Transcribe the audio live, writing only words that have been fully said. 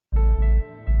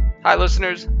Hi,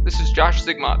 listeners. This is Josh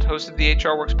Zigmont, host of the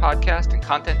HR Works podcast and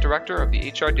content director of the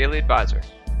HR Daily Advisor.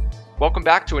 Welcome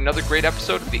back to another great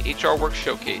episode of the HR Works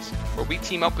Showcase, where we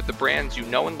team up with the brands you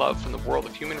know and love from the world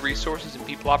of human resources and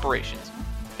people operations,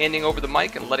 handing over the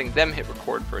mic and letting them hit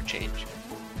record for a change.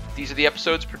 These are the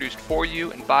episodes produced for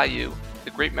you and by you,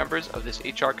 the great members of this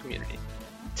HR community.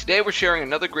 Today we're sharing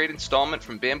another great installment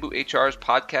from Bamboo HR's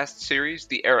podcast series,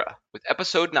 The Era, with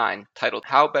episode 9, titled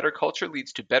How Better Culture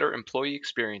Leads to Better Employee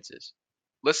Experiences.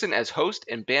 Listen as host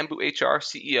and Bamboo HR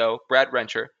CEO Brad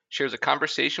Rencher shares a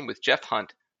conversation with Jeff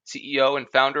Hunt, CEO and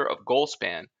founder of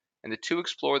Goalspan, and the two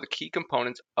explore the key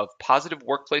components of positive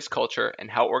workplace culture and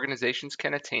how organizations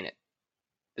can attain it.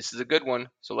 This is a good one,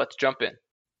 so let's jump in.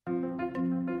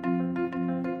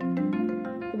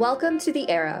 Welcome to The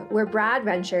Era, where Brad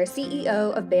Rencher,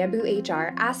 CEO of Bamboo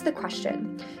HR, asks the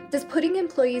question, does putting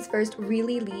employees first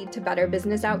really lead to better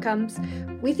business outcomes?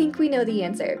 We think we know the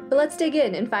answer, but let's dig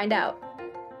in and find out.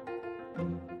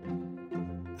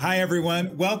 Hi,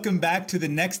 everyone. Welcome back to the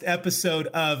next episode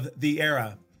of The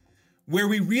Era, where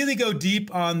we really go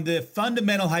deep on the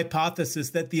fundamental hypothesis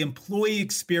that the employee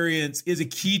experience is a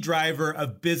key driver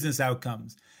of business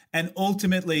outcomes and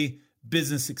ultimately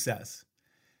business success.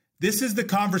 This is the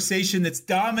conversation that's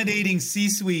dominating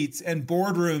C-suites and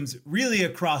boardrooms really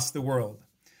across the world.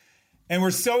 And we're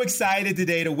so excited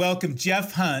today to welcome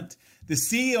Jeff Hunt, the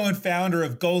CEO and founder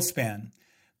of Goalspan.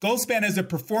 Goalspan is a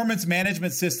performance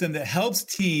management system that helps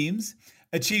teams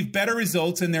achieve better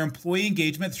results in their employee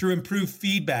engagement through improved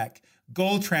feedback,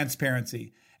 goal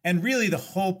transparency, and really the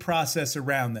whole process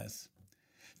around this.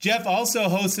 Jeff also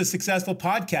hosts a successful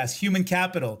podcast, Human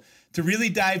Capital, to really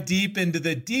dive deep into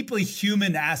the deeply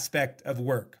human aspect of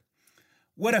work.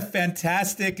 What a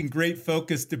fantastic and great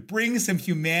focus to bring some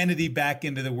humanity back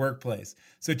into the workplace.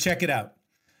 So check it out.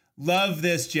 Love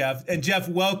this, Jeff. And Jeff,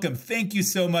 welcome. Thank you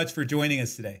so much for joining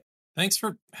us today. Thanks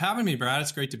for having me, Brad.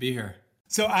 It's great to be here.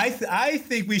 So I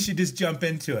think we should just jump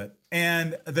into it.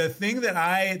 And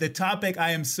the topic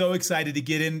I am so excited to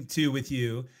get into with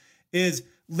you is,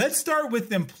 let's start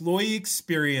with employee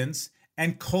experience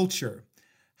and culture.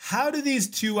 How do these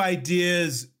two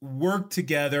ideas work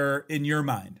together in your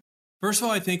mind? First of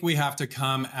all, I think we have to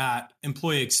come at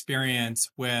employee experience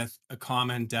with a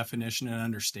common definition and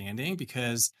understanding,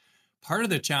 because part of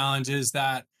the challenge is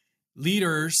that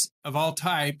leaders of all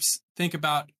types think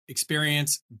about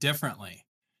experience differently.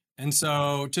 And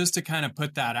so just to kind of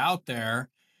put that out there,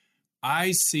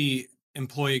 I see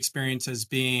employee experience as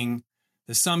being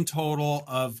the sum total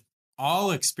of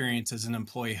all experiences an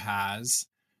employee has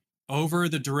over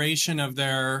the duration of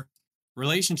their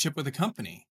relationship with a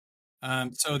company.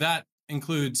 So that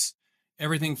includes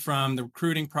everything from the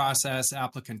recruiting process,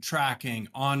 applicant tracking,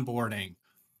 onboarding,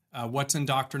 what's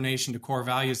indoctrination to core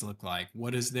values look like,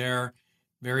 what is their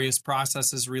various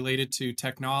processes related to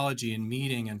technology and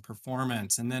meeting and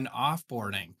performance, and then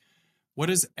offboarding. What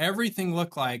does everything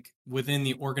look like within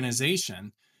the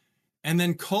organization? And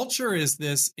then culture is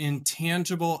this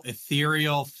intangible,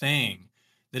 ethereal thing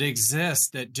that exists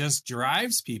that just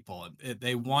drives people.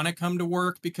 They want to come to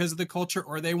work because of the culture,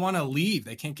 or they want to leave.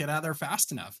 They can't get out of there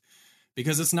fast enough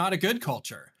because it's not a good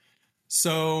culture.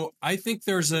 So I think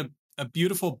there's a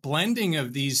beautiful blending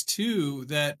of these two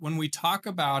that when we talk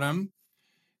about them,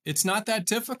 it's not that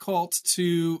difficult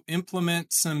to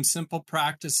implement some simple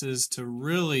practices to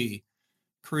really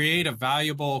create a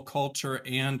valuable culture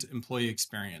and employee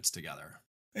experience together.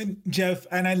 And Jeff,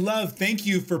 thank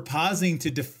you for pausing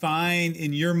to define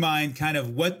in your mind kind of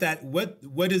what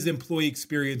does employee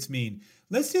experience mean?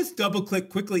 Let's just double click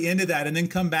quickly into that and then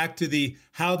come back to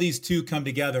how these two come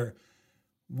together.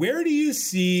 Where do you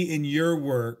see in your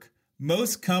work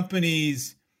most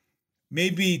companies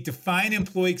maybe define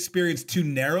employee experience too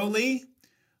narrowly,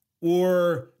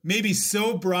 or maybe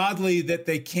so broadly that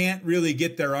they can't really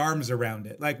get their arms around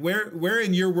it? Like where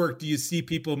in your work do you see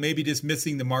people maybe just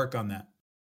missing the mark on that?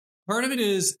 Part of it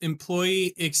is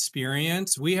employee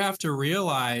experience. We have to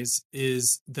realize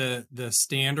is the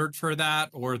standard for that,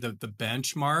 or the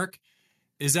benchmark,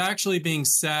 is actually being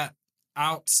set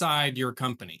outside your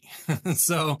company.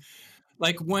 So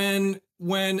like when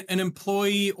an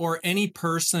employee or any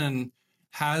person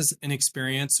has an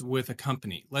experience with a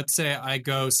company, let's say I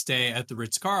go stay at the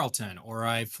Ritz-Carlton, or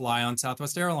I fly on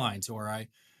Southwest Airlines, or I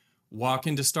walk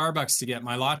into Starbucks to get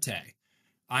my latte.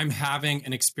 I'm having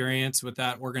an experience with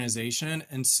that organization.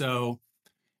 And so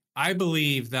I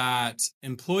believe that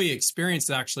employee experience is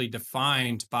actually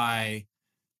defined by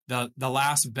the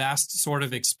last best sort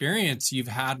of experience you've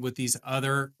had with these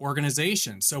other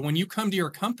organizations. So when you come to your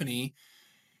company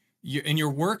and you're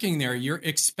working there, you're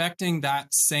expecting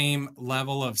that same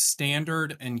level of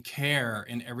standard and care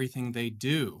in everything they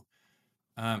do.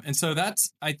 And so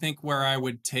that's, I think, where I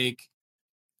would take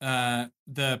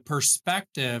the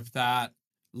perspective that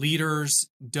leaders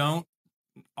don't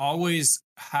always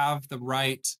have the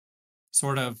right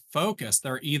sort of focus.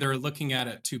 They're either looking at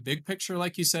it too big picture,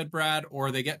 like you said, Brad, or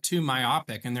they get too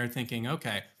myopic and they're thinking,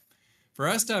 okay, for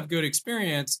us to have good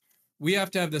experience, we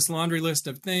have to have this laundry list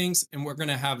of things, and we're going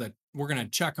to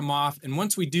check them off. And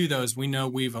once we do those, we know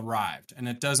we've arrived. And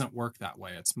it doesn't work that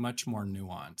way. It's much more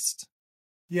nuanced.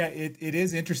 Yeah, it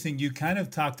is interesting. You kind of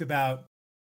talked about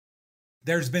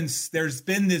there's been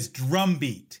this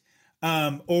drumbeat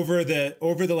over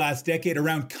the last decade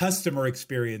around customer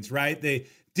experience, right? The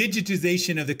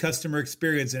digitization of the customer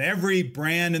experience, and every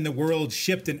brand in the world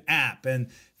shipped an app, and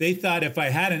they thought if I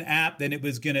had an app, then it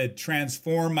was going to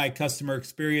transform my customer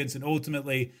experience and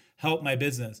ultimately help my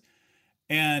business.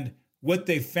 And what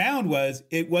they found was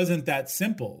it wasn't that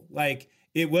simple. Like,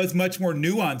 it was much more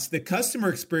nuanced. The customer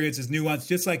experience is nuanced,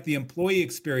 just like the employee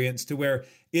experience, to where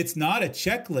it's not a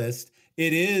checklist.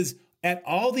 It is at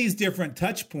all these different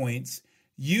touch points.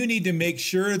 You need to make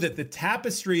sure that the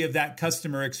tapestry of that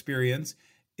customer experience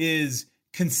is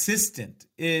consistent.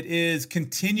 It is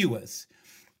continuous.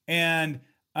 And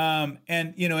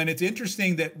it's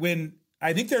interesting that when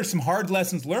I think there's some hard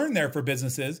lessons learned there for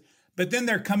businesses, but then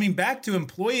they're coming back to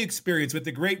employee experience with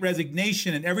the Great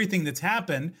Resignation and everything that's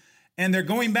happened. And they're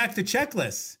going back to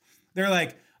checklists. They're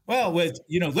like, well,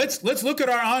 let's look at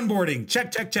our onboarding.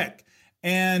 Check.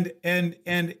 And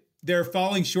they're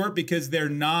falling short because they're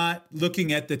not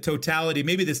looking at the totality,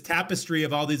 maybe this tapestry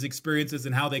of all these experiences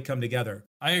and how they come together.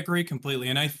 I agree completely.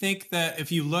 And I think that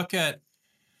if you look at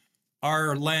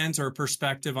our lens or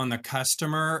perspective on the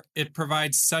customer, it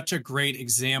provides such a great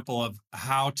example of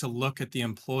how to look at the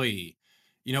employee.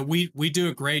 We do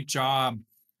a great job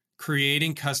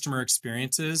creating customer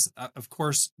experiences. Of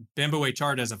course, Bamboo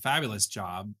HR does a fabulous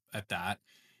job at that.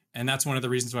 And that's one of the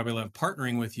reasons why we love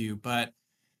partnering with you. But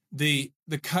the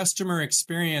customer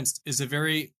experience is a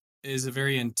very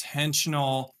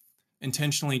intentionally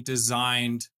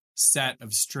designed set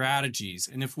of strategies.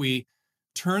 And if we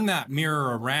turn that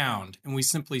mirror around and we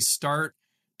simply start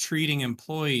treating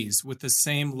employees with the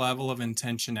same level of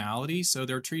intentionality, so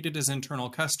they're treated as internal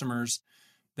customers,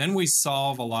 then we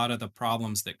solve a lot of the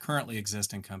problems that currently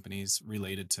exist in companies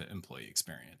related to employee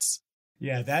experience.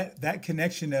 Yeah, that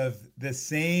connection of the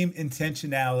same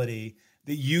intentionality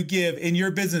that you give in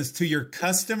your business to your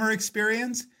customer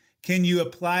experience, can you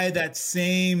apply that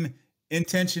same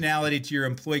intentionality to your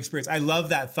employee experience? I love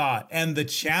that thought and the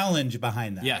challenge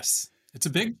behind that. Yes, it's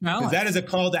a big challenge. That is a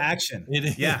call to action.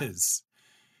 It is.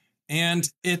 And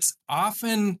it's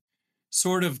often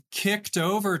sort of kicked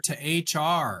over to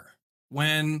HR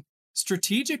when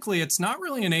strategically it's not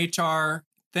really an HR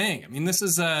thing. I mean, this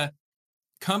is a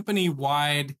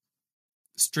company-wide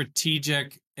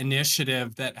strategic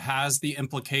initiative that has the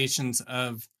implications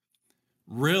of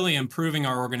really improving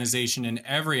our organization in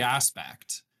every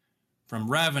aspect, from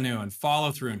revenue and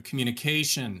follow-through and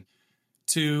communication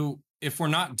to, if we're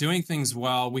not doing things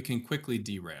well, we can quickly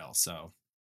derail. So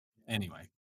anyway.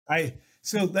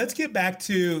 So let's get back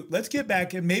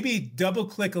and maybe double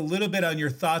click a little bit on your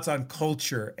thoughts on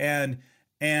culture and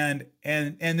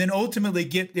then ultimately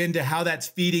get into how that's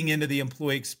feeding into the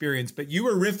employee experience. But you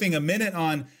were riffing a minute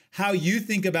on how you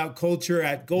think about culture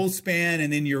at Goalspan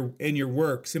and in your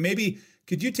work. So maybe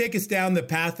could you take us down the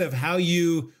path of how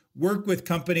you work with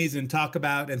companies and talk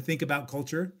about and think about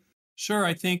culture? Sure.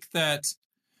 I think that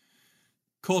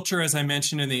culture, as I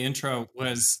mentioned in the intro,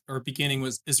 is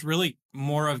really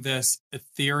more of this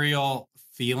ethereal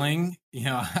feeling.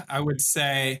 I would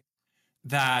say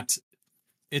that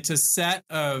it's a set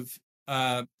of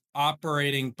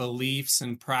operating beliefs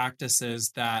and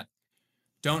practices that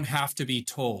don't have to be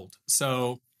told.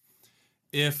 So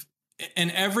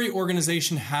and every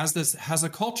organization has a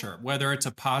culture, whether it's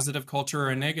a positive culture or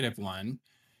a negative one.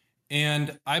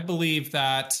 And I believe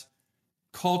that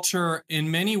culture in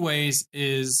many ways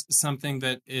is something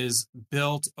that is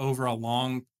built over a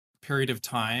long period of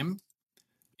time.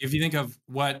 If you think of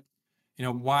why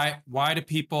do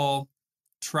people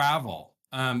travel?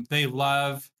 They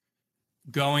love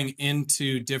going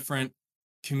into different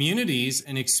communities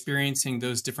and experiencing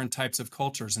those different types of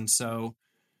cultures. And so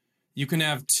you can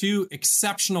have two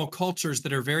exceptional cultures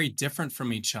that are very different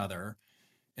from each other.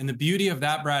 And the beauty of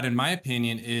that, Brad, in my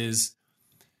opinion, is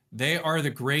they are the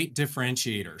great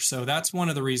differentiator. So that's one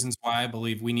of the reasons why I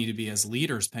believe we need to be, as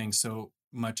leaders, paying so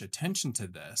much attention to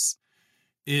this.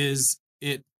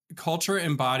 Culture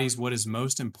embodies what is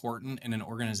most important in an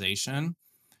organization.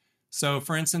 So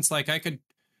for instance,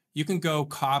 you can go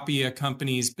copy a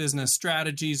company's business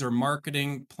strategies or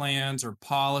marketing plans or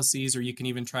policies, or you can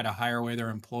even try to hire away their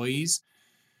employees.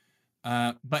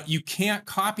 but you can't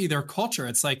copy their culture.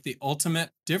 It's like the ultimate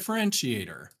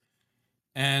differentiator.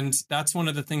 And that's one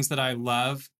of the things that I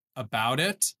love about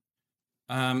it.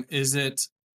 Is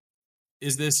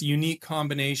this unique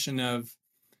combination of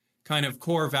kind of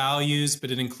core values,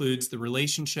 but it includes the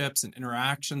relationships and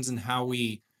interactions and how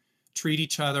we treat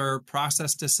each other,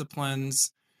 process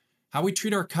disciplines, how we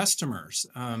treat our customers,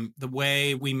 the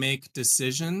way we make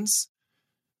decisions.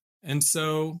 And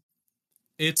so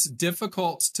it's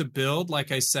difficult to build,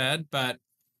 like I said, but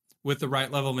with the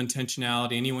right level of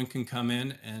intentionality, anyone can come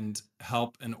in and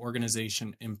help an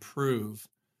organization improve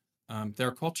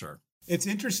their culture. It's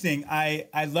interesting. I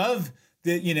love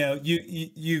that,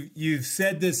 you've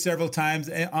said this several times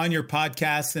on your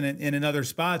podcast and in other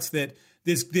spots that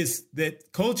that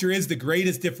culture is the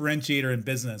greatest differentiator in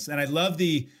business. And I love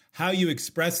how you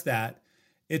express that.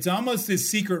 It's almost this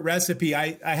secret recipe.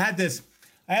 I had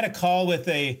a call with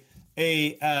a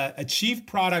chief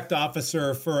product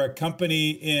officer for a company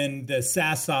in the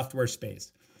SaaS software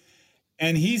space.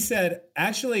 And he said,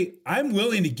 actually, I'm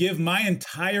willing to give my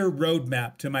entire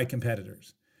roadmap to my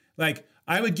competitors. Like,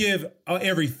 I would give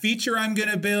every feature I'm going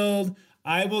to build.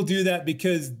 I will do that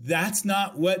because that's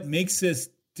not what makes us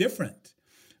different.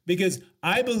 Because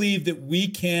I believe that we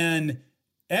can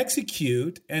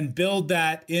execute and build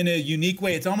that in a unique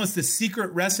way. It's almost a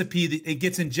secret recipe that it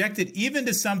gets injected even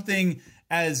to something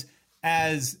as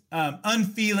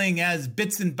unfeeling as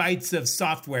bits and bytes of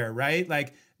software, right?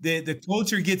 Like the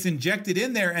culture gets injected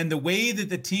in there, and the way that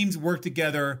the teams work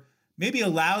together maybe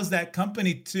allows that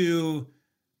company to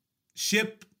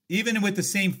ship even with the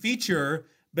same feature,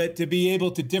 but to be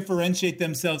able to differentiate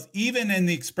themselves even in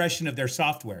the expression of their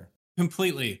software.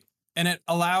 Completely. And it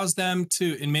allows them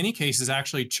to, in many cases,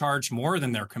 actually charge more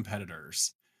than their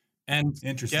competitors and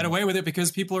get away with it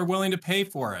because people are willing to pay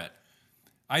for it.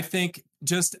 I think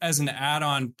just as an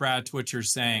add-on, Brad, to what you're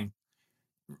saying,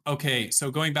 okay,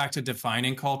 so going back to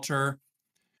defining culture,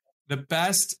 the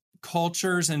best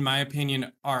cultures, in my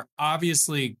opinion, are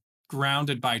obviously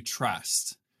grounded by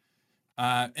trust.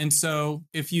 And so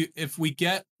if we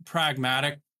get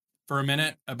pragmatic for a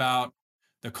minute about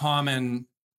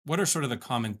what are sort of the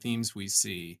common themes we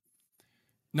see?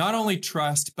 Not only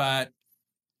trust, but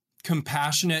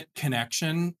compassionate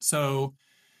connection. So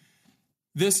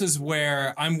this is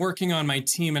where I'm working on my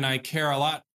team and I care a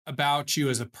lot about you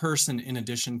as a person in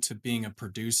addition to being a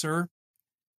producer.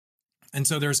 And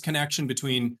so there's connection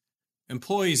between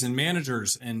employees and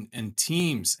managers and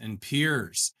teams and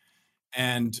peers.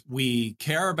 And we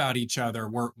care about each other.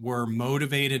 We're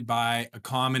motivated by a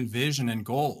common vision and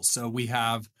goals. So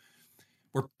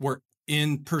we're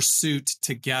in pursuit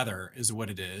together is what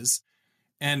it is.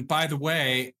 And by the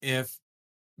way,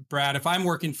 Brad, if I'm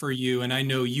working for you and I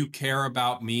know you care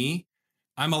about me,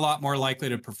 I'm a lot more likely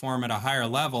to perform at a higher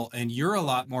level, and you're a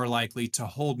lot more likely to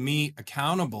hold me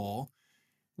accountable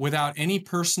without any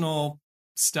personal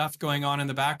stuff going on in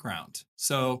the background.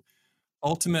 So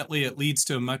ultimately, it leads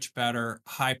to a much better,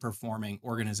 high-performing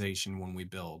organization when we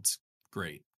build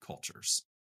great cultures.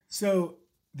 So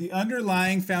the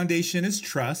underlying foundation is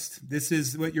trust. This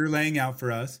is what you're laying out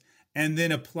for us. And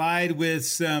then applied with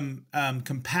some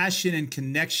compassion and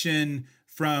connection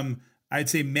from, I'd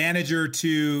say, manager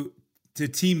to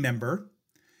team member.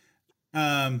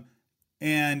 And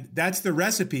that's the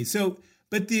recipe. So,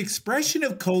 but the expression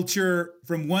of culture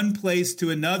from one place to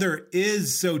another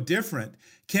is so different.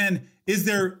 Is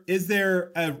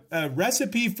there a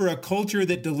recipe for a culture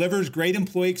that delivers great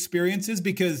employee experiences?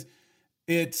 Because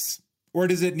or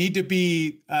does it need to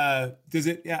be,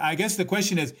 I guess the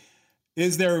question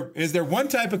is there one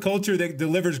type of culture that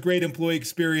delivers great employee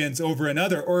experience over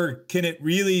another, or can it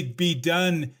really be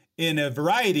done in a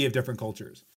variety of different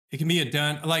cultures? It can be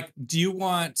done, like, do you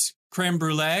want creme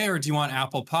brulee or do you want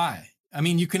apple pie? I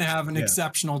mean, you can have an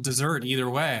exceptional dessert either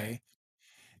way.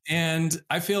 And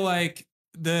I feel like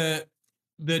the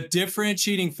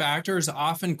differentiating factor is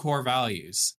often core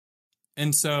values.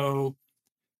 And so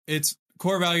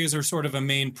core values are sort of a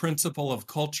main principle of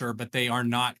culture, but they are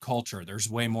not culture. There's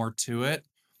way more to it.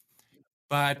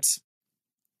 But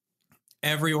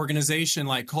every organization,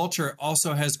 like culture,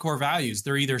 also has core values.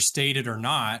 They're either stated or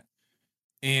not.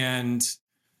 And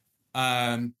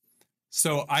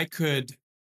so I could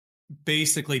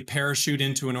basically parachute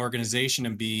into an organization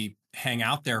and hang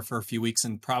out there for a few weeks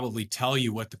and probably tell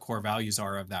you what the core values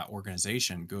are of that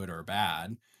organization, good or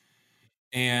bad.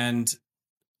 And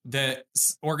the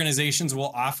organizations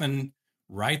will often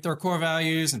write their core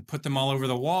values and put them all over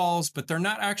the walls, but they're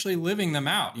not actually living them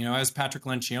out. As Patrick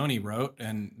Lencioni wrote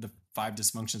in The 5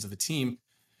 Dysfunctions of a Team,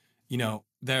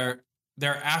 they're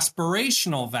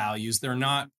aspirational values. They're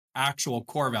not actual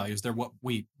core values. They're what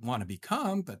we want to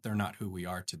become, but they're not who we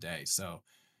are today. So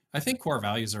I think core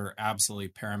values are absolutely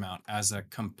paramount as a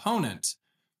component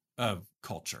of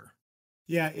culture.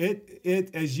 Yeah, it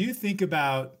as you think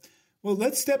about, well,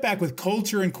 let's step back with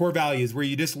culture and core values where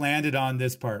you just landed on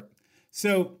this part.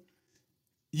 So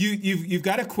you've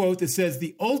got a quote that says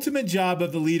the ultimate job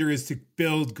of the leader is to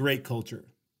build great culture.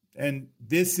 And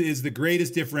this is the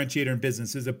greatest differentiator in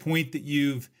business, is a point that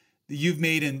you've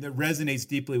made and that resonates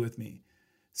deeply with me.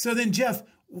 So then, Jeff,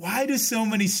 why do so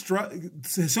many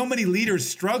leaders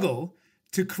struggle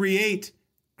to create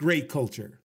great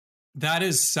culture? That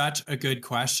is such a good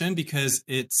question because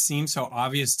it seems so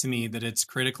obvious to me that it's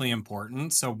critically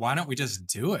important. So why don't we just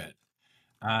do it?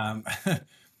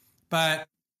 But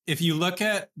if you look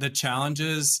at the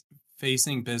challenges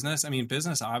facing business, I mean,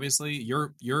 business, obviously,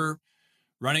 you're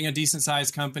running a decent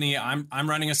sized company. I'm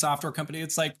running a software company.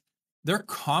 It's like they're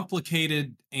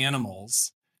complicated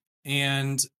animals.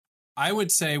 And I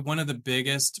would say one of the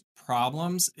biggest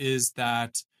problems is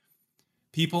that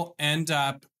people end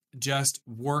up just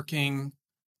working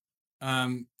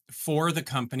for the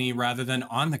company rather than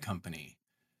on the company.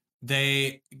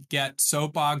 They get so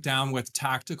bogged down with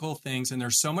tactical things, and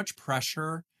there's so much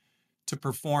pressure to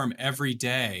perform every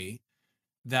day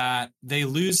that they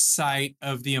lose sight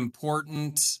of the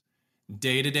important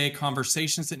day-to-day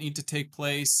conversations that need to take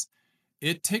place.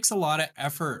 It takes a lot of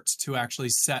effort to actually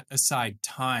set aside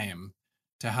time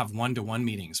to have one-to-one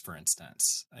meetings, for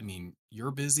instance. I mean,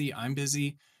 you're busy, I'm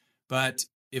busy, but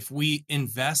if we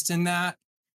invest in that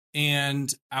and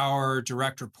our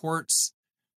direct reports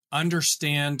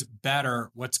understand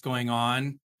better what's going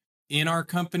on in our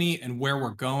company and where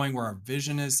we're going, where our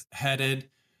vision is headed,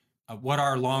 what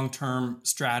our long-term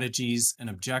strategies and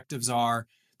objectives are,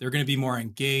 they're going to be more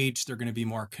engaged, they're going to be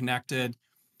more connected.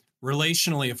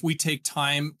 Relationally, if we take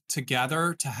time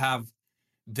together to have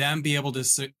them be able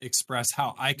to express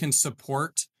how I can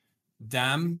support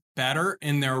them better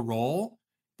in their role,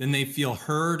 then they feel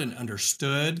heard and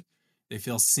understood, they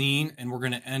feel seen, and we're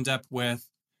going to end up with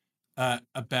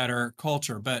a better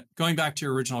culture. But going back to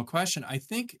your original question, I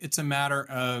think it's a matter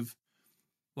of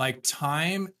like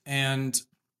time and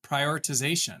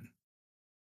prioritization.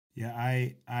 Yeah,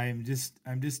 I'm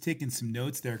just taking some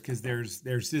notes there because there's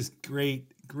this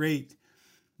great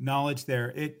knowledge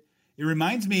there. It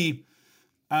reminds me,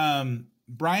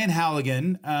 Brian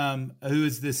Halligan, who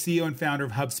is the CEO and founder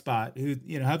of HubSpot,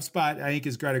 HubSpot, I think,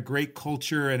 has got a great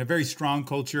culture and a very strong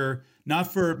culture,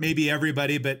 not for maybe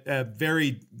everybody, but a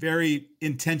very, very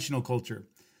intentional culture.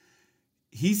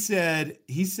 He said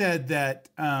that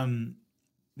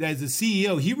as a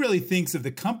CEO, he really thinks of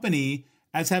the company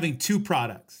as having two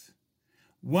products.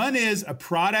 One is a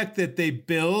product that they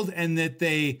build and that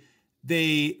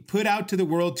they put out to the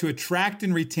world to attract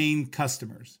and retain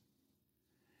customers.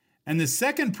 And the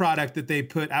second product that they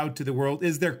put out to the world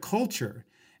is their culture.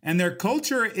 And their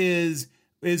culture is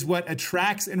what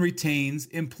attracts and retains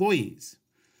employees.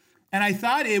 And I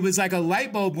thought it was like a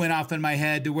light bulb went off in my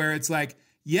head to where it's like,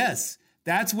 yes,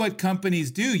 that's what companies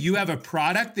do. You have a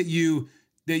product that you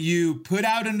put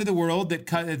out into the world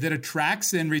that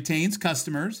attracts and retains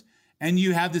customers, and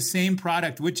you have the same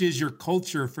product, which is your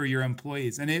culture for your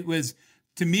employees. And it was,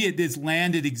 to me, it just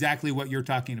landed exactly what you're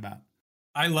talking about.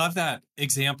 I love that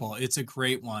example. It's a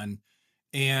great one.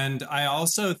 And I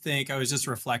also think, I was just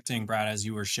reflecting, Brad, as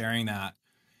you were sharing that,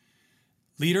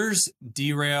 leaders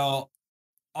derail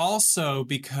also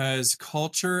because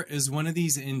culture is one of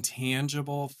these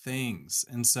intangible things.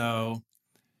 And so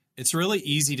it's really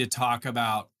easy to talk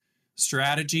about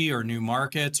strategy or new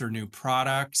markets or new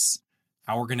products,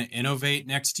 how we're going to innovate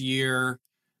next year,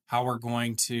 how we're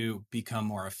going to become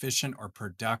more efficient or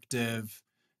productive,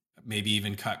 maybe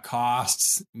even cut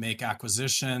costs, make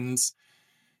acquisitions.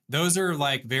 Those are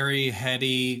like very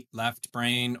heady, left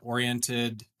brain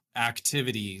oriented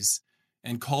activities,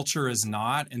 and culture is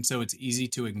not. And so it's easy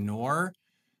to ignore.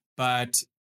 But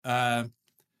I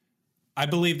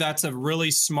believe that's a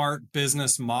really smart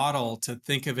business model to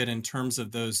think of it in terms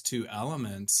of those two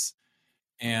elements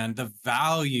and the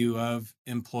value of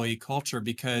employee culture,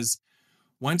 because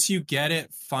once you get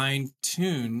it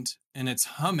fine-tuned and it's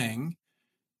humming,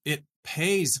 it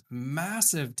pays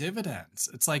massive dividends.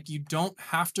 It's like you don't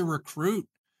have to recruit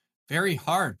very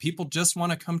hard. People just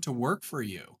want to come to work for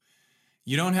you.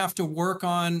 You don't have to work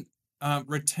on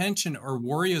retention or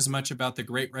worry as much about the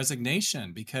Great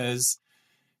Resignation because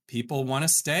people want to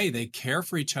stay. They care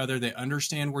for each other. They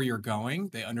understand where you're going.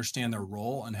 They understand their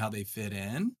role and how they fit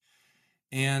in.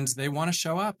 And they want to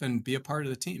show up and be a part of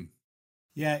the team.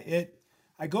 Yeah,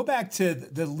 I go back to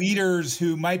the leaders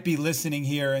who might be listening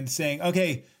here and saying,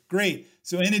 okay, great.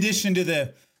 So in addition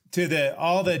to to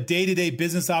all the day-to-day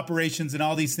business operations and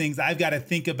all these things, I've got to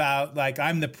think about, like,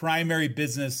 I'm the primary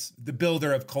business, the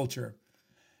builder of culture.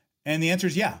 And the answer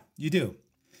is, yeah, you do.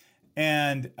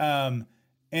 And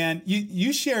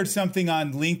you shared something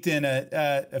on LinkedIn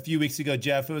a few weeks ago,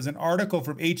 Jeff. It was an article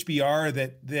from HBR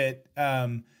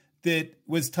that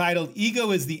was titled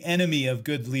 "Ego is the Enemy of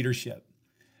Good Leadership."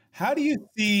 How do you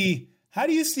see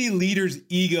leaders'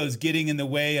 egos getting in the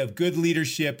way of good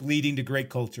leadership leading to great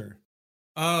culture?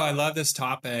 Oh, I love this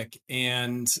topic.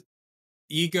 And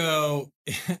ego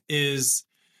is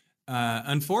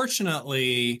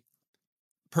unfortunately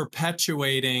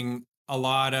perpetuating a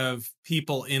lot of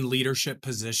people in leadership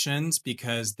positions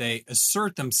because they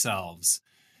assert themselves.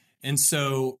 And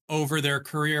so over their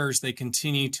careers, they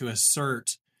continue to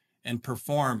assert and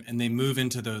perform, and they move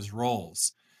into those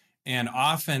roles. And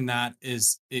often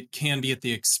it can be at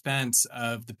the expense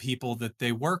of the people that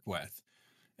they work with.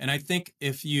 And I think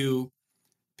if you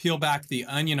peel back the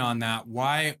onion on that,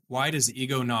 why does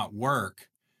ego not work?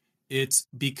 It's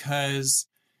because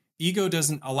ego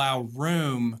doesn't allow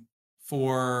room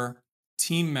for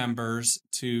team members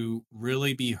to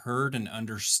really be heard and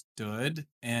understood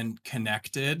and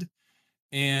connected.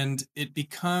 And it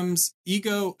becomes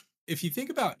ego. If you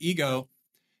think about ego,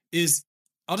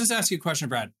 I'll just ask you a question,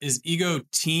 Brad. Is ego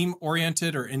team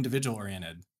oriented or individual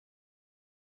oriented?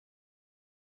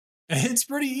 It's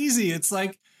pretty easy. It's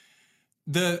like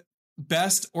the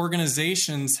best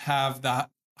organizations have the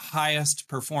highest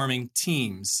performing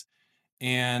teams.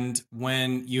 And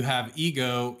when you have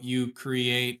ego, you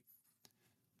create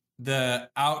the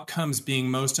outcomes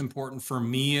being most important for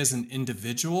me as an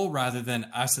individual rather than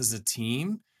us as a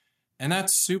team. And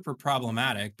that's super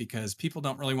problematic because people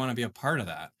don't really want to be a part of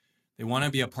that. They want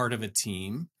to be a part of a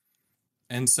team.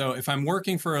 And so if I'm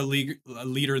working for a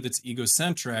leader that's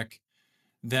egocentric,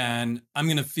 then I'm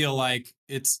going to feel like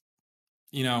it's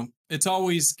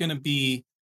always going to be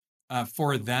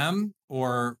for them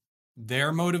or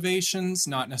their motivations,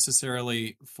 not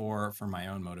necessarily for my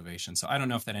own motivation. So I don't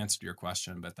know if that answered your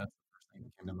question, but that's the first thing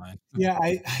that came to mind. Yeah,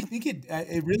 I think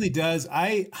it really does.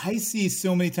 I see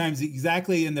so many times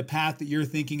exactly in the path that you're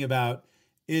thinking about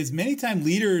is many times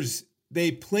leaders, they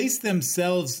place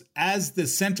themselves as the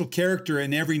central character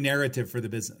in every narrative for the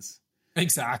business.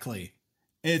 Exactly.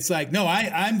 It's like, no,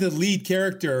 I'm the lead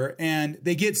character, and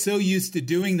they get so used to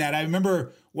doing that. I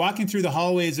remember walking through the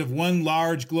hallways of one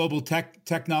large global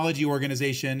technology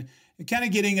organization and kind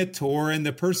of getting a tour, and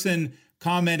the person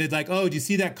commented like, "Oh, do you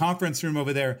see that conference room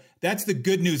over there? That's the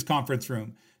good news conference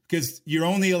room, because you're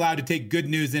only allowed to take good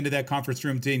news into that conference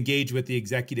room to engage with the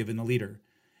executive and the leader."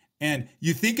 And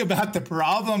you think about the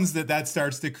problems that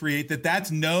starts to create,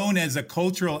 that's known as a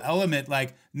cultural element.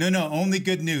 Like, no, only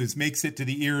good news makes it to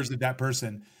the ears of that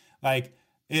person. Like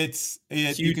it's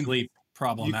hugely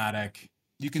problematic.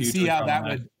 You can see how that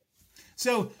would.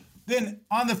 So then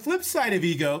on the flip side of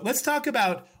ego, let's talk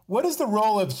about what is the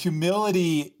role of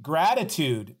humility,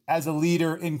 gratitude as a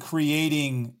leader in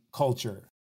creating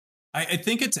culture? I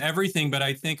think it's everything, but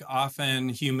I think often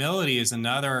humility is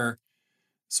another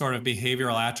sort of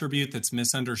behavioral attribute that's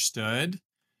misunderstood.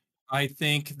 I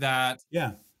think that...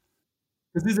 Yeah.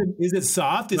 Is it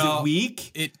soft? Is it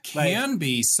weak? It can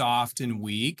be soft and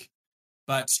weak,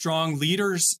 but strong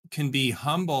leaders can be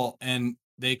humble and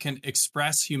they can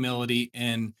express humility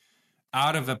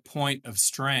out of a point of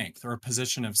strength or a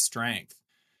position of strength.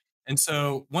 And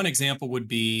so one example would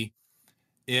be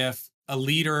if a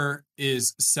leader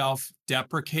is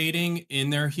self-deprecating in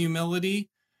their humility,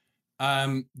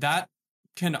 that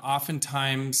can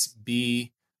oftentimes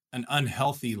be an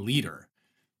unhealthy leader.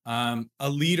 A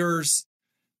leader's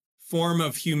form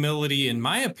of humility, in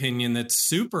my opinion, that's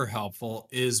super helpful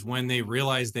is when they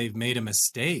realize they've made a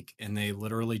mistake and they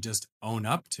literally just own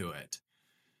up to it.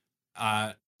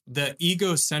 The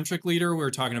egocentric leader we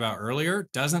were talking about earlier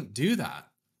doesn't do that.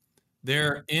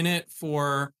 They're in it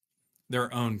for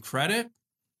their own credit.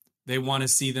 They want to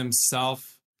see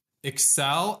themselves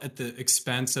excel at the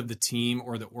expense of the team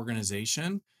or the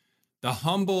organization. The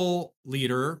humble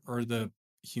leader or the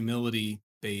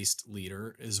humility-based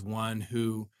leader is one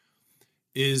who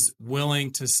is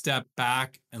willing to step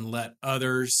back and let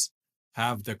others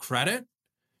have the credit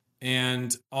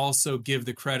and also give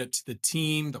the credit to the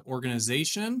team, the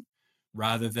organization,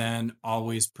 rather than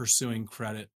always pursuing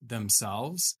credit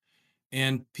themselves.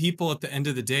 And people at the end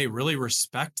of the day really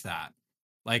respect that.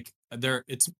 Like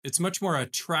it's much more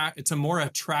it's a more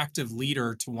attractive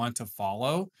leader to want to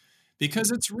follow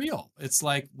because it's real. It's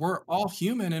like we're all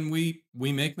human and we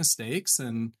make mistakes,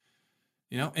 and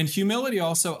and humility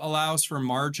also allows for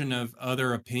margin of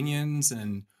other opinions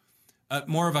and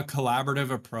more of a collaborative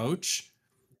approach.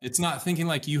 It's not thinking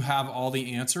like you have all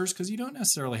the answers, because you don't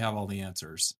necessarily have all the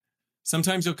answers.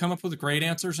 Sometimes you'll come up with great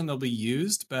answers and they'll be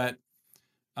used, but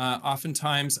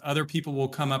oftentimes other people will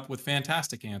come up with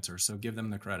fantastic answers. So give them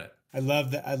the credit. I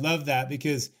love that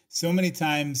because so many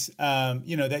times,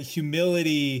 that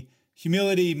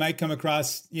humility might come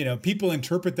across, people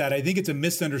interpret that. I think it's a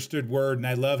misunderstood word. And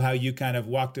I love how you kind of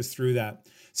walked us through that.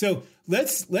 So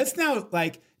let's now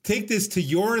take this to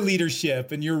your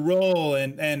leadership and your role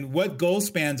and what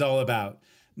GoalSpan's all about.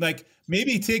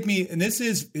 Maybe take me, and this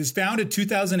is founded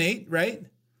 2008, right?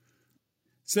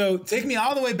 So take me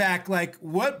all the way back.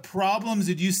 What problems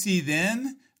did you see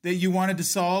then that you wanted to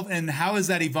solve, and how has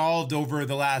that evolved over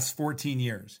the last 14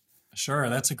 years? Sure,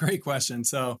 that's a great question.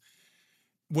 So,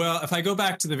 if I go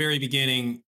back to the very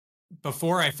beginning,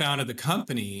 before I founded the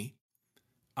company,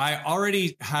 I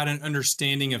already had an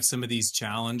understanding of some of these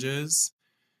challenges.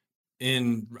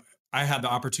 I had the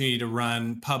opportunity to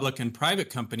run public and private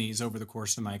companies over the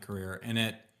course of my career, and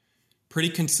it pretty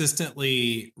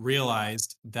consistently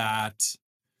realized that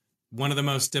one of the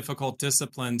most difficult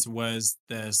disciplines was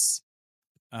this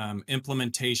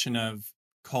implementation of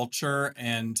culture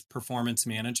and performance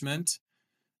management.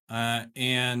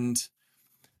 And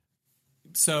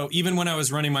so even when I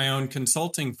was running my own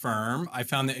consulting firm, I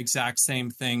found the exact same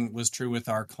thing was true with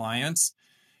our clients.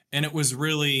 And it was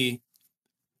really,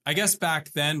 I guess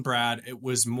back then, Brad, it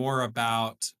was more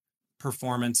about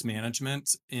performance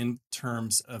management in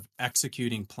terms of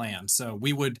executing plans. So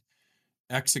we would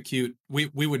we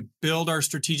would build our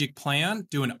strategic plan,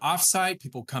 do an offsite,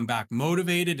 people come back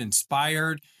motivated,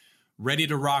 inspired, ready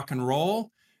to rock and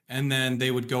roll, and then they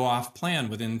would go off plan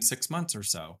within 6 months or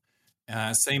so.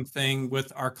 Same thing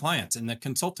with our clients in the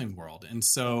consulting world. And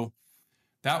so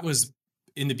that was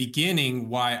in the beginning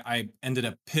why I ended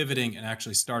up pivoting and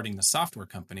actually starting the software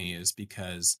company, is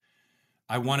because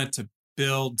I wanted to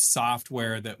build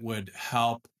software that would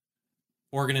help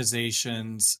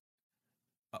organizations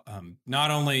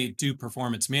not only do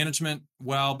performance management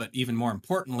well, but even more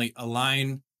importantly,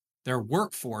 align their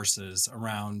workforces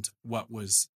around what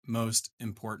was most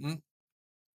important.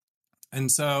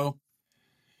 And so,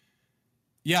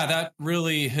 that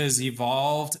really has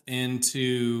evolved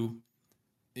into,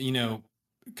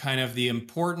 kind of the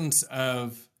importance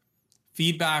of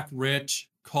feedback-rich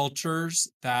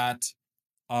cultures that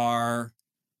are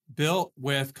built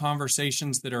with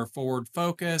conversations that are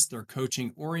forward-focused, they're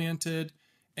coaching-oriented.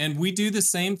 And we do the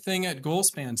same thing at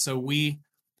GoalSpan. So we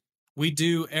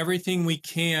do everything we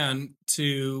can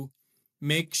to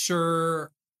make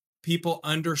sure people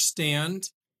understand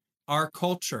our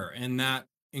culture. And that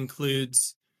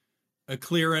includes a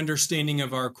clear understanding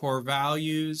of our core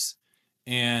values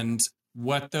and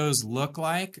what those look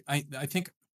like. I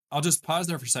think I'll just pause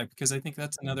there for a sec, because I think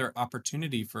that's another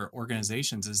opportunity for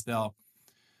organizations is they'll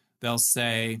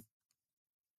say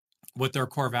what their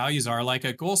core values are. Like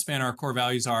at GoalSpan, our core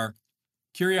values are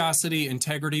curiosity,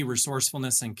 integrity,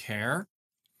 resourcefulness, and care.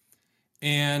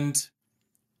 And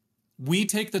we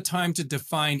take the time to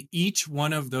define each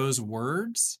one of those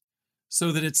words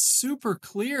so that it's super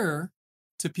clear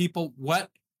to people what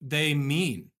they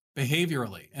mean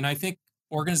behaviorally. And I think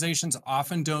organizations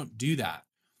often don't do that.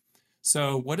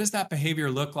 So what does that behavior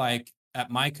look like at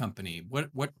my company? What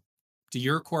do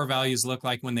your core values look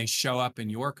like when they show up in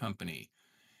your company?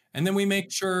 And then we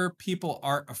make sure people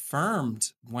are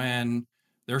affirmed when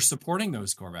they're supporting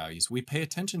those core values. We pay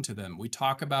attention to them. We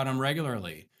talk about them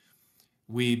regularly.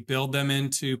 We build them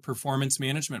into performance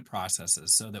management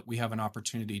processes so that we have an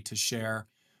opportunity to share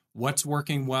what's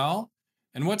working well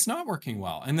and what's not working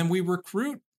well. And then we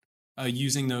recruit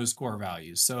using those core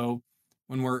values. So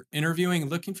when we're interviewing,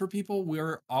 looking for people,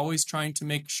 we're always trying to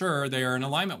make sure they are in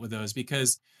alignment with those,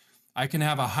 because I can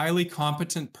have a highly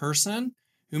competent person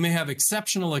who may have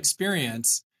exceptional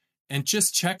experience and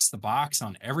just checks the box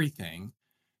on everything.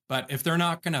 But if they're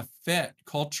not going to fit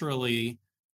culturally,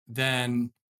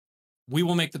 then we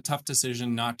will make the tough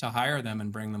decision not to hire them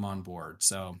and bring them on board.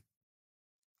 So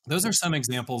those are some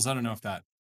examples. I don't know if that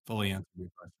fully answered your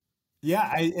question.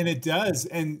 Yeah, and it does.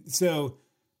 And so,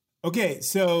 okay,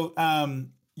 so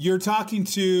you're talking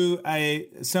to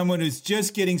someone who's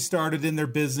just getting started in their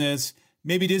business,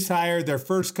 maybe just hired their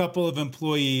first couple of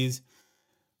employees.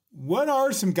 What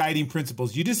are some guiding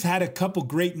principles? You just had a couple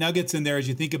great nuggets in there as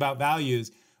you think about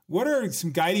values. What are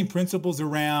some guiding principles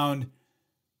around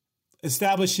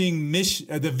establishing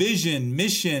the vision,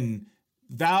 mission,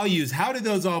 values? How do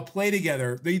those all play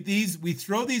together? We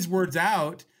throw these words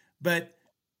out, but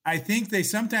I think they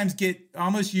sometimes get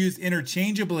almost used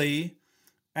interchangeably.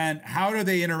 And how do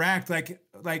they interact?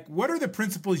 Like what are the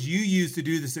principles you use to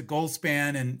do this at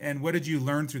GoalSpan, and what did you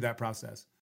learn through that process?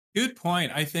 Good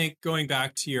point. I think going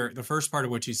back to the first part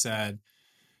of what you said,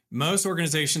 most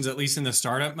organizations, at least in the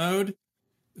startup mode,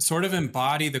 sort of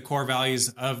embody the core values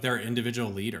of their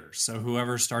individual leaders. So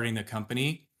whoever's starting the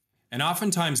company, and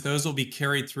oftentimes those will be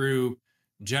carried through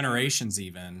generations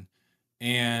even.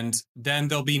 And then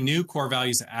there'll be new core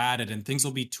values added and things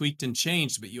will be tweaked and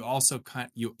changed, but you also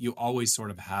you always sort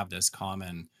of have this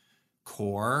common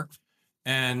core.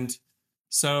 And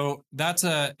so that's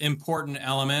an important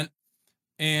element.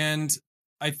 And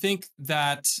I think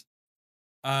that,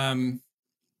 going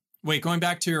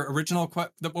back to your original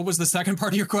question, what was the second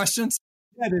part of your questions?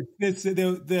 Yeah,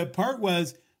 the part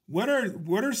was, what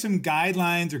are some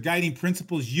guidelines or guiding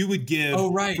principles you would give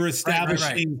for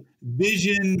establishing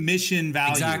vision, mission,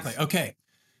 values? Exactly. Okay.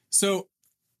 So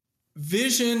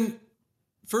vision,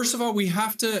 first of all, we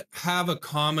have to have a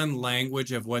common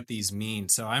language of what these mean.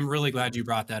 So I'm really glad you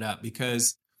brought that up,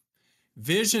 because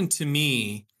vision to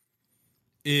me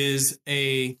is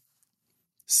a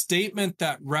statement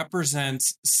that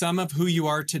represents some of who you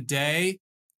are today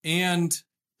and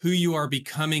who you are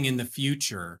becoming in the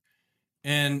future.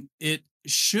 And it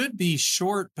should be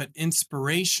short but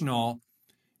inspirational,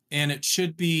 and it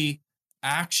should be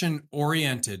action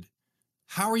oriented.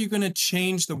 How are you going to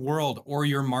change the world or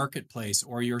your marketplace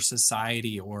or your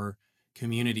society or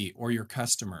community or your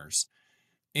customers?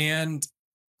 And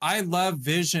I love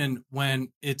vision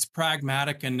when it's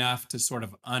pragmatic enough to sort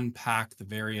of unpack the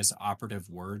various operative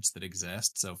words that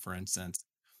exist. So for instance,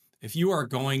 if you are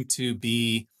going to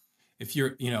be, if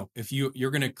you're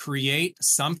going to create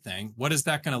something, what is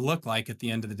that going to look like at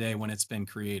the end of the day when it's been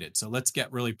created? So let's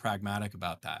get really pragmatic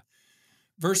about that.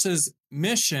 Versus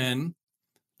mission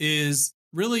is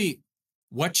really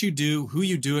what you do, who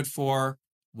you do it for,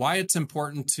 why it's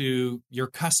important to your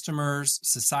customers,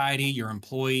 society, your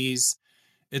employees.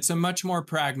 It's a much more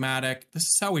pragmatic, this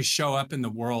is how we show up in the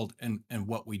world and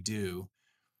what we do.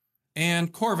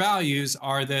 And core values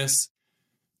are this,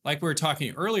 like we were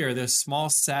talking earlier, this small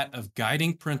set of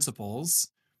guiding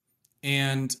principles,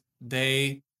 and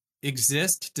they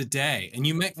exist today. And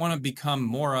you might want to become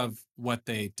more of what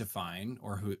they define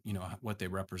or what they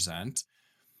represent,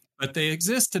 but they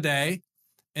exist today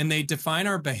and they define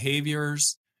our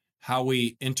behaviors, how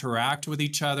we interact with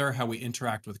each other, how we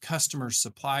interact with customers,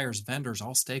 suppliers, vendors,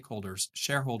 all stakeholders,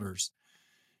 shareholders.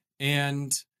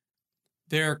 And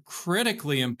they're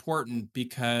critically important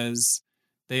because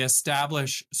they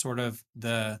establish sort of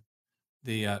the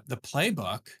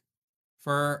playbook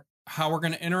for how we're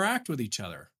going to interact with each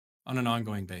other on an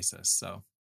ongoing basis. So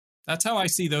that's how I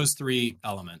see those three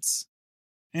elements.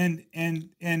 And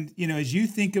as you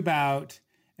think about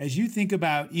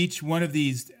each one of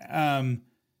these,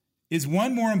 is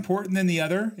one more important than the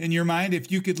other in your mind?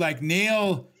 If you could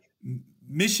nail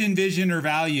mission, vision, or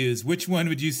values, which one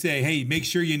would you say, hey, make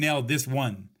sure you nail this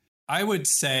one? I would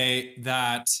say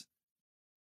that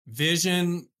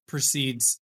vision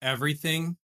precedes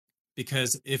everything,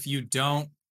 because if you don't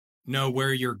know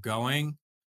where you're going,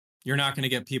 you're not going to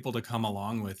get people to come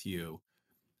along with you.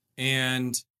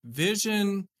 And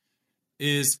vision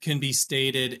can be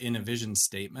stated in a vision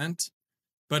statement,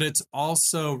 but it's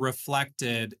also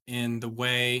reflected in the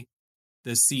way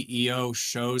the CEO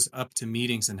shows up to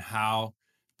meetings and how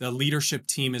the leadership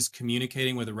team is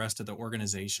communicating with the rest of the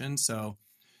organization. So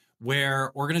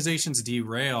where organizations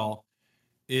derail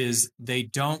is they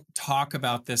don't talk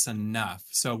about this enough.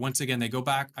 So once again, I go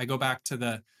back to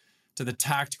the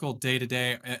tactical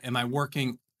day-to-day. Am I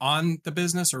working on the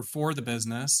business or for the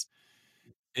business?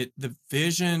 The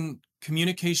vision,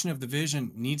 communication of the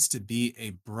vision needs to be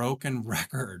a broken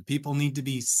record. People need to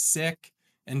be sick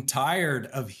and tired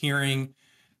of hearing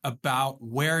about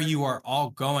where you are all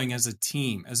going as a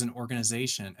team, as an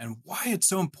organization, and why it's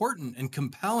so important and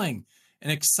compelling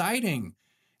and exciting,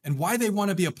 and why they want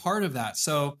to be a part of that.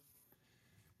 So,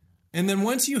 and then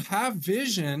once you have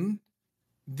vision,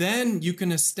 then you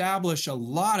can establish a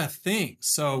lot of things.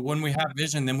 So when we have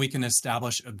vision, then we can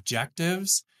establish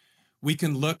objectives. We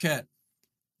can look at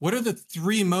what are the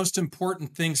 3 most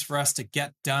important things for us to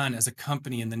get done as a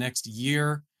company in the next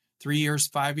year, 3 years,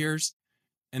 5 years.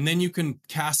 And then you can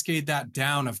cascade that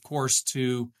down, of course,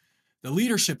 to the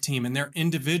leadership team and their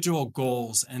individual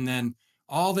goals, and then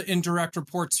all the indirect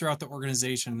reports throughout the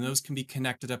organization. And those can be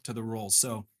connected up to the roles.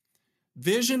 So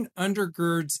vision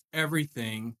undergirds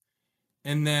everything.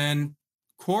 And then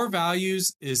core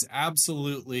values is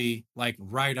absolutely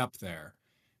right up there.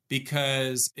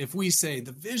 Because if we say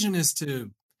the vision is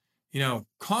to,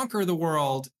 conquer the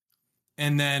world,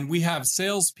 and then we have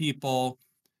salespeople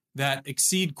that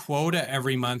exceed quota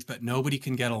every month, but nobody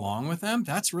can get along with them,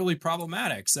 that's really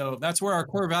problematic. So that's where our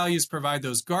core values provide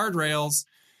those guardrails.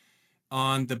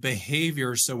 on the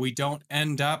behavior so we don't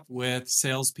end up with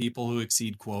salespeople who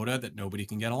exceed quota that nobody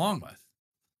can get along with.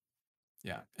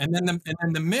 Yeah. And then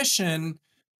the mission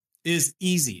is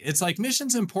easy. It's like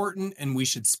mission's important and we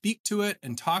should speak to it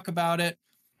and talk about it,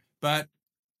 but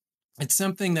it's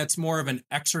something that's more of an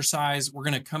exercise. We're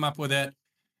going to come up with it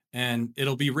and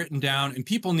it'll be written down and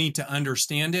people need to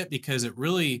understand it because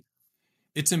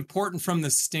it's important from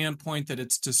the standpoint that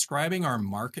it's describing our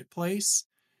marketplace.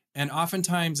 And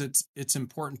oftentimes it's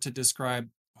important to describe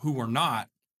who we're not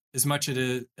as much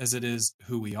as it is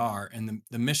who we are. And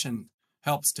the mission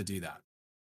helps to do that.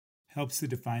 Helps to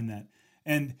define that.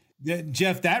 And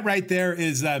Jeff, that right there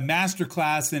is a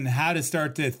masterclass in how to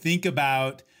start to think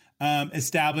about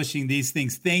establishing these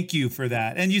things. Thank you for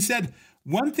that. And you said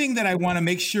one thing that I want to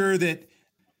make sure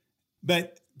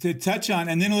but to touch on,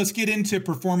 and then let's get into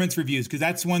performance reviews, because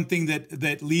that's one thing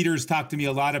that leaders talk to me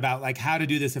a lot about, like how to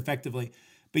do this effectively.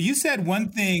 But you said one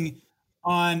thing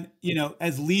on,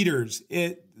 as leaders,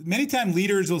 many times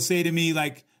leaders will say to me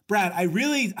like, Brad,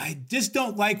 I just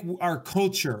don't like our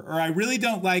culture, or I really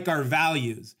don't like our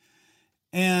values.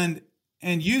 And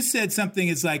you said something,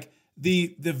 it's like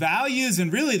the values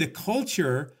and really the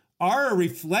culture are a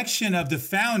reflection of the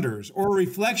founders or a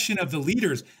reflection of the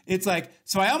leaders. It's like,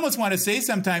 so I almost want to say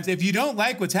sometimes, if you don't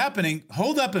like what's happening,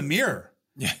 hold up a mirror.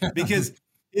 Yeah. Because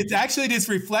it's actually just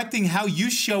reflecting how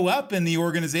you show up in the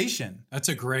organization. That's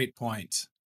a great point.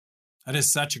 That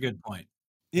is such a good point.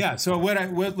 Yeah. So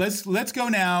let's go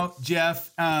now,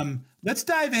 Jeff. Let's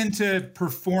dive into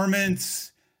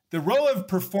performance, the role of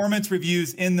performance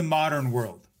reviews in the modern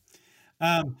world.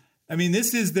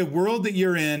 This is the world that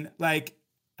you're in. Like,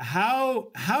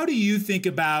 how do you think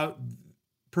about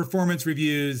performance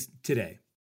reviews today?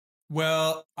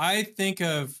 Well, I think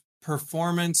of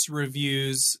performance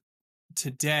reviews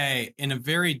today in a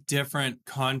very different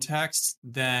context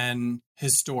than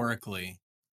historically.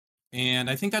 And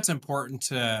I think that's important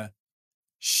to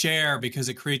share because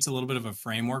it creates a little bit of a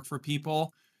framework for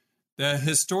people. The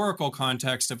historical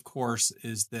context, of course,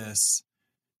 is this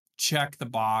check the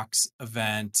box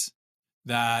event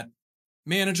that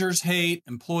managers hate,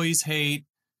 employees hate,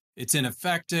 it's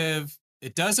ineffective,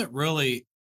 it doesn't really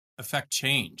affect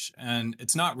change, and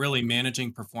it's not really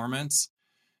managing performance.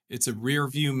 It's a rear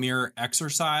view mirror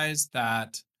exercise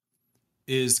that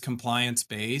is compliance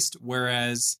based,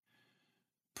 whereas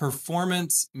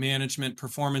performance management,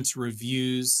 performance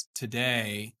reviews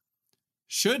today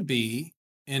should be,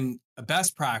 in a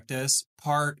best practice,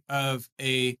 part of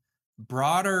a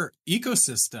broader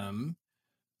ecosystem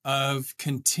of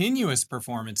continuous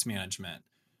performance management,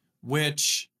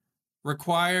 which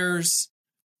requires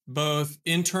both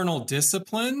internal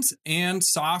disciplines and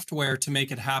software to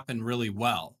make it happen really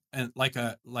well, and like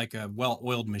a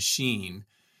well-oiled machine.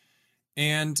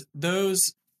 And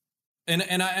those,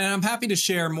 and I'm happy to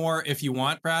share more if you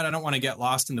want, Brad. I don't want to get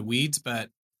lost in the weeds, but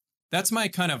that's my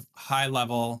kind of high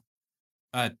level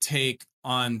take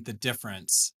on the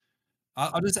difference.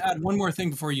 I'll just add one more thing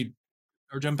before you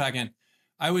or jump back in.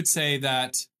 I would say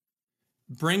that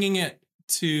bringing it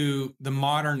to the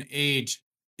modern age,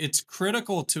 it's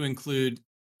critical to include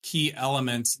key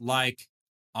elements like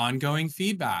ongoing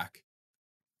feedback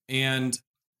and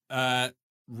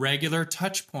regular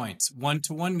touch points,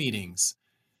 one-to-one meetings,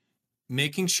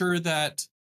 making sure that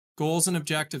goals and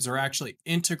objectives are actually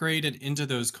integrated into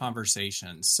those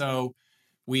conversations. So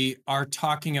we are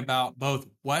talking about both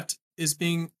what is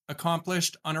being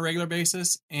accomplished on a regular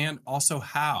basis and also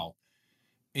how.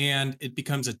 And it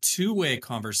becomes a two-way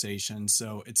conversation.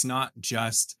 So it's not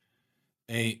just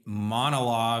a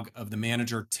monologue of the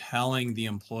manager telling the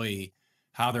employee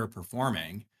how they're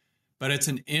performing, but it's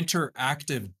an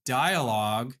interactive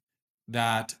dialogue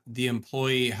that the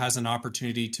employee has an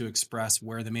opportunity to express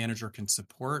where the manager can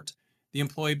support the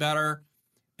employee better.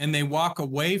 And they walk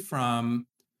away from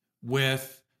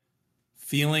with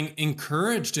feeling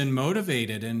encouraged and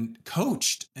motivated and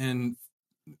coached and,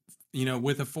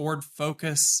 with a forward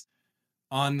focus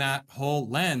on that whole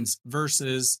lens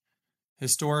versus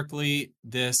historically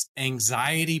this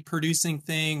anxiety producing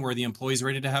thing where the employee's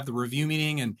ready to have the review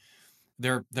meeting and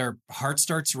their heart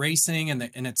starts racing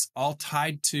and it's all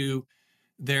tied to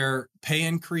their pay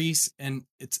increase and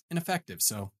it's ineffective.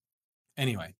 So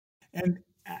anyway. And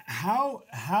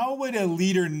how would a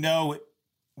leader know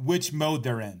which mode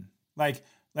they're in? Like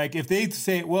if they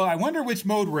say, well, I wonder which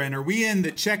mode we're in. Are we in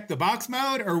the check the box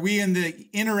mode? Or are we in the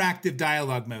interactive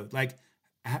dialogue mode? Like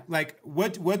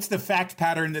what's the fact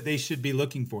pattern that they should be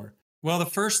looking for? Well, the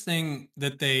first thing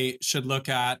that they should look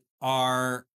at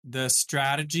are the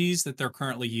strategies that they're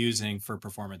currently using for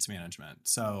performance management.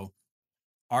 So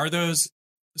are those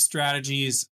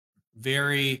strategies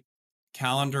very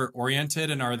calendar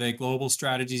oriented, and are they global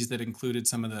strategies that included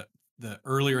some of the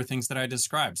earlier things that I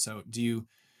described? So do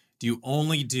you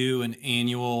only do an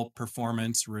annual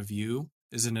performance review?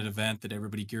 Is it an event that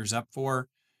everybody gears up for?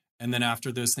 And then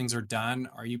after those things are done,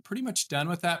 are you pretty much done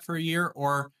with that for a year?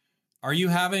 Or are you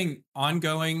having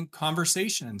ongoing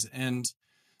conversations? And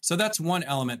so that's one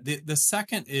element. The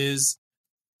second is,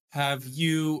 have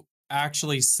you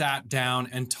actually sat down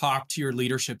and talked to your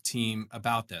leadership team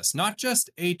about this? Not just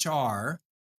HR,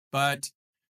 but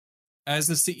as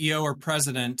the CEO or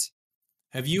president,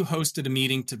 have you hosted a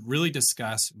meeting to really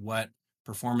discuss what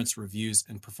performance reviews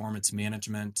and performance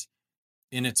management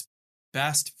in its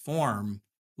best form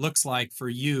looks like for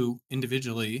you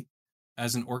individually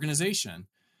as an organization?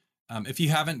 If you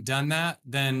haven't done that,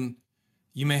 then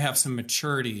you may have some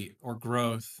maturity or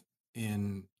growth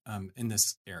in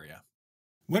this area.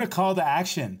 What a call to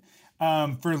action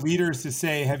for leaders to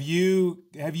say, have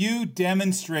you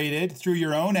demonstrated through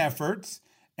your own efforts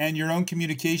and your own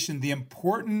communication the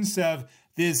importance of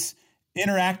this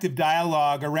interactive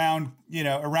dialogue around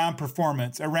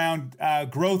performance, around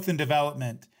growth and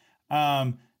development?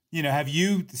 Have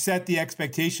you set the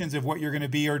expectations of what you're going to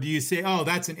be, or do you say, oh,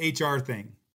 that's an HR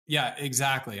thing? Yeah,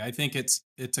 exactly. I think it's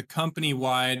a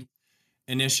company-wide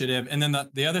initiative. And then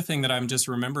the other thing that I'm just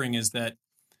remembering is that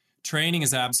training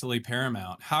is absolutely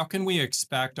paramount. How can we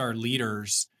expect our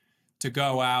leaders to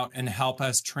go out and help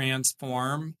us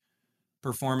transform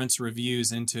performance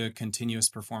reviews into a continuous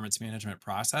performance management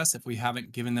process if we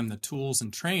haven't given them the tools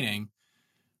and training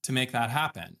to make that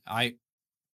happen? I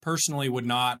personally would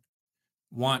not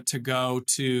want to go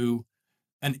to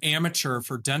an amateur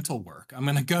for dental work. I'm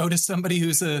going to go to somebody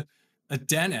who's a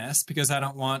dentist because I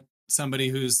don't want somebody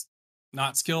who's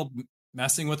not skilled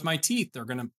messing with my teeth. They're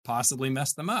going to possibly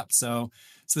mess them up. So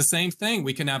it's the same thing.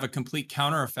 We can have a complete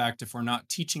counter effect if we're not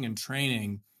teaching and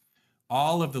training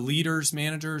all of the leaders,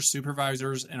 managers,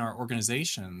 supervisors in our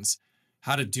organizations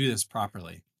how to do this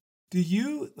properly.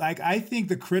 I think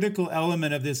the critical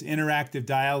element of this interactive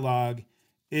dialogue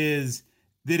is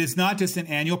that it's not just an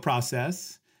annual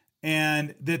process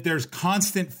and that there's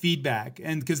constant feedback.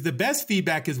 And because the best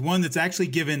feedback is one that's actually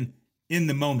given in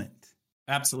the moment.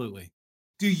 Absolutely.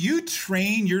 Do you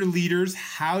train your leaders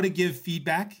how to give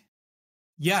feedback?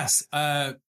 Yes.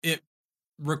 It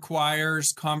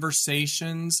requires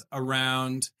conversations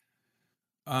around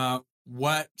how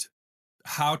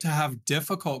to have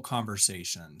difficult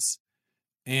conversations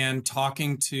and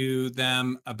talking to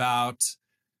them about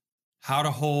how to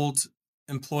hold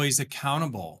employees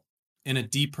accountable in a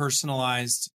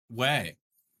depersonalized way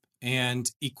and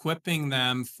equipping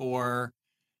them for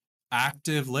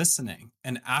active listening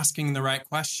and asking the right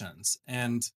questions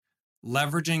and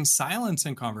leveraging silence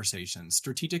in conversations,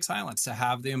 strategic silence, to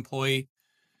have the employee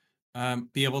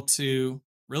be able to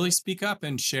really speak up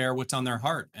and share what's on their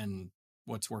heart and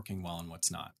what's working well and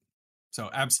what's not. So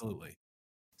absolutely.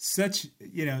 Such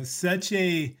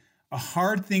a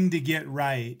hard thing to get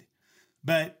right.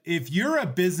 But if you're a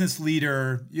business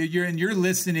leader, you're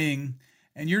listening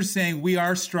and you're saying, we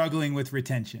are struggling with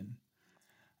retention.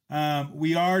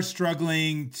 We are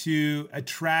struggling to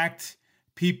attract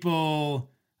people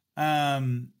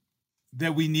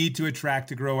that we need to attract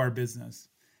to grow our business.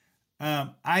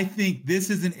 I think this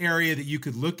is an area that you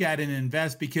could look at and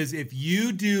invest, because if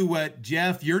you do what,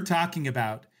 Jeff, you're talking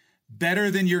about better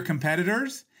than your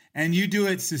competitors, and you do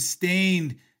it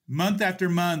sustained month after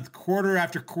month, quarter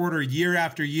after quarter, year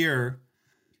after year,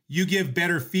 you give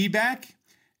better feedback.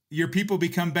 Your people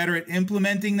become better at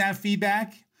implementing that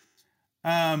feedback.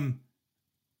 Your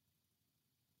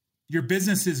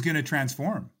business is going to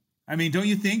transform. I mean, don't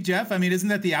you think, Jeff? I mean, isn't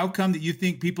that the outcome that you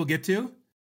think people get to?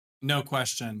 No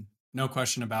question. No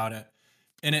question about it.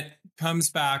 And it comes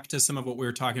back to some of what we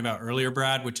were talking about earlier,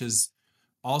 Brad, which is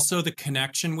also the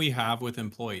connection we have with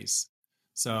employees.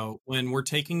 So when we're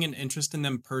taking an interest in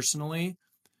them personally,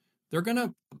 they're going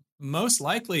to most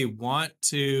likely want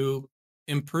to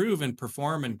improve and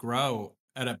perform and grow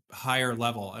at a higher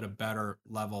level, at a better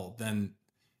level than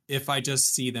if I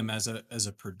just see them as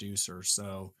a producer.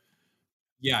 So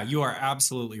yeah, you are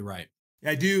absolutely right.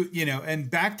 I do,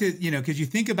 and back to, because you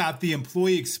think about the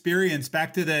employee experience,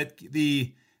 back to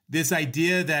this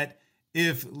idea that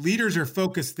if leaders are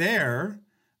focused there,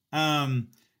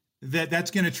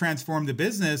 that's going to transform the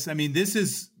business. I mean, this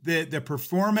is the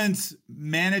performance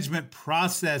management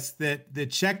process, that the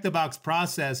check the box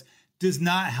process does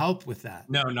not help with that.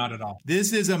 No, not at all.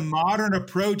 This is a modern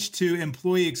approach to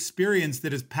employee experience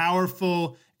that is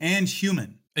powerful and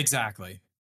human. Exactly.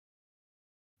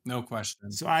 No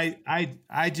question. So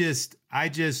I just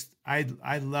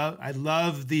I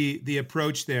love the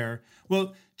approach there.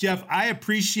 Well, Jeff, I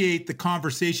appreciate the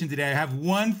conversation today. I have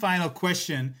one final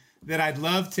question that I'd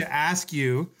love to ask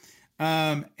you,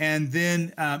 and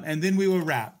then we will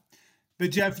wrap.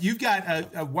 But Jeff, you've got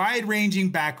a wide-ranging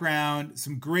background,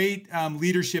 some great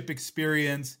leadership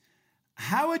experience.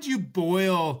 How would you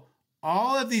boil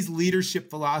all of these leadership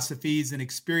philosophies and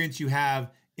experience you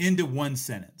have into one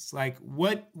sentence? Like,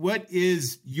 what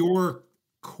is your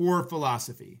core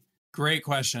philosophy? Great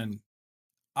question.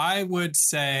 I would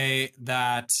say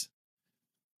that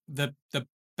the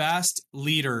best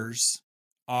leaders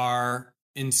are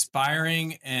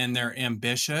inspiring and they're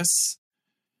ambitious,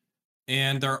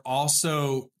 and they're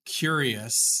also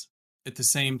curious at the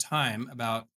same time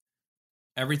about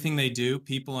everything they do,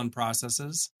 people and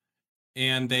processes,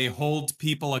 and they hold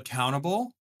people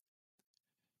accountable.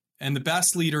 And the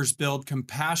best leaders build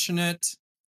compassionate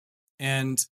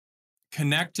and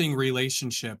connecting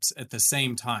relationships at the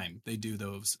same time they do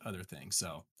those other things.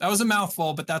 So that was a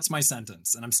mouthful, but that's my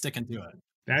sentence, and I'm sticking to it.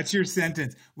 That's your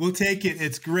sentence. We'll take it.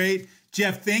 It's great.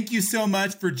 Jeff, thank you so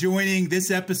much for joining this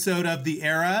episode of The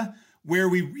Era, where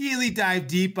we really dive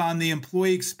deep on the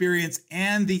employee experience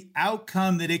and the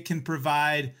outcome that it can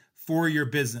provide for your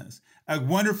business. A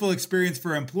wonderful experience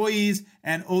for employees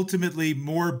and ultimately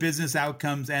more business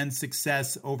outcomes and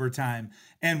success over time.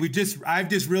 And I've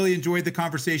just really enjoyed the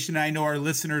conversation. I know our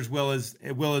listeners will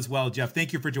as well. Jeff,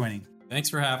 thank you for joining. Thanks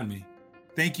for having me.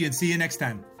 Thank you, and see you next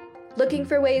time. Looking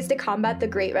for ways to combat the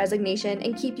Great Resignation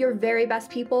and keep your very best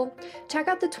people? Check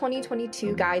out the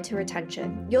 2022 Guide to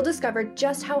Retention. You'll discover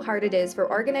just how hard it is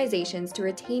for organizations to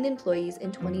retain employees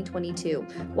in 2022,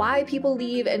 why people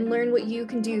leave, and learn what you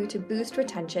can do to boost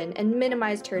retention and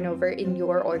minimize turnover in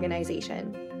your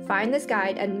organization. Find this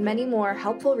guide and many more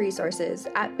helpful resources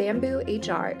at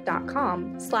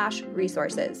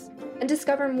bamboohr.com/resources and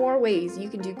discover more ways you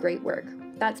can do great work.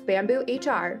 That's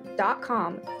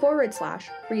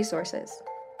bamboohr.com/resources.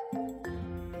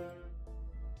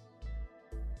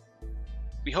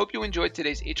 We hope you enjoyed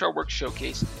today's HR Works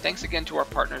Showcase. Thanks again to our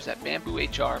partners at Bamboo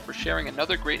HR for sharing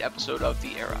another great episode of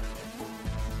The Era.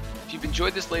 If you've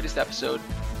enjoyed this latest episode,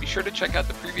 be sure to check out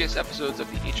the previous episodes of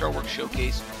the HR Works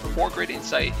Showcase for more great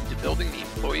insight into building the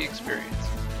employee experience.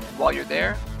 And while you're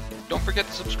there, don't forget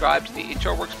to subscribe to the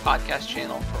HR Works podcast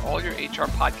channel for all your HR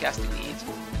podcasting needs,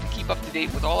 keep up to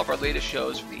date with all of our latest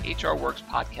shows for the HR Works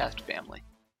podcast family.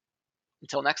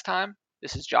 Until next time,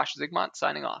 this is Josh Zigmont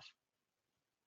signing off.